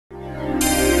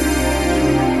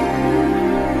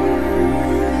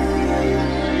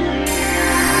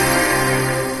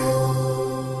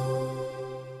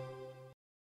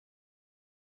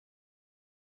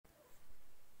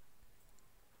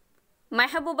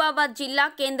మహబూబాబాద్ జిల్లా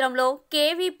కేంద్రంలో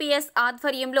కేవీపీఎస్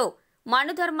ఆధ్వర్యంలో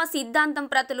మనుధర్మ సిద్ధాంతం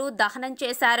ప్రతులు దహనం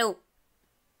చేశారు.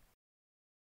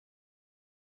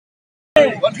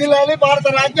 వర్ధిల్లాలి భారత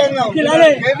రాజ్యాంగం.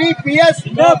 కేవీపీఎస్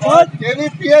జిందాబాద్.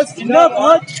 కేవీపీఎస్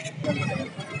జిందాబాద్.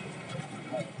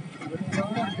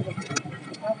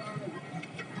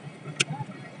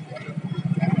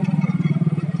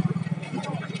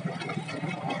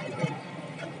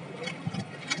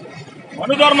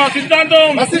 మనుధర్మ సిద్ధాంతం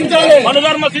నశించాలి.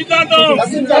 మనుధర్మ సిద్ధాంతం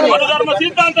నశించాలి. మనుధర్మ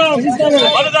సిద్ధాంతం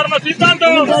మనుధర్మ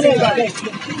సిద్ధాంతం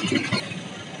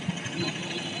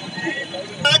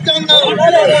రాజ్యాంగం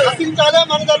నశించాలి.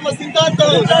 మనుధర్మ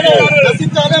సిద్ధాంతం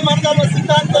నశించాలి. మనుధర్మ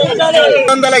సిద్ధాంతం.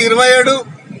 1927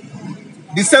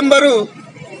 డిసెంబరు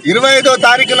 25వ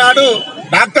తారీఖు నాడు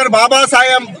డాక్టర్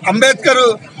బాబాసాహెబ్ అంబేద్కర్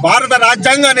భారత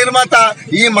రాజ్యాంగ నిర్మాత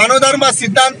ఈ మనుధర్మ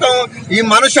సిద్ధాంతం, ఈ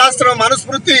మనుశాస్త్రం,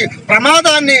 మనుస్మృతి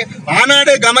ప్రమాదాన్ని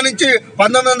ఆనాడే గమనించి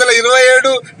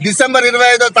 1927 డిసెంబర్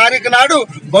 25వ తారీఖు నాడు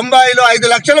బొంబాయిలో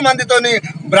 5 లక్షల మందితోని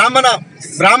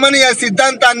బ్రాహ్మణీయ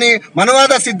సిద్ధాంతాన్ని,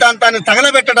 మనువాద సిద్ధాంతాన్ని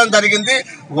తగలబెట్టడం జరిగింది.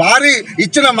 వారి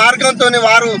ఇచ్చిన మార్గంతో,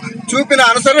 వారు చూపిన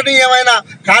అనుసరణీయమైన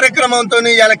కార్యక్రమంతో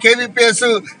ఇలా కేవీపీఎస్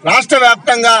రాష్ట్ర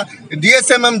వ్యాప్తంగా,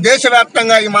 డిఎస్ఎంఎం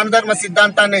దేశవ్యాప్తంగా ఈ మనుధర్మ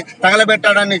సిద్ధాంతాన్ని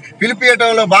తగలబెట్టడాన్ని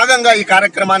పిలిపియటంలో భాగంగా ఈ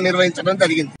కార్యక్రమాన్ని నిర్వహించడం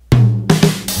జరిగింది.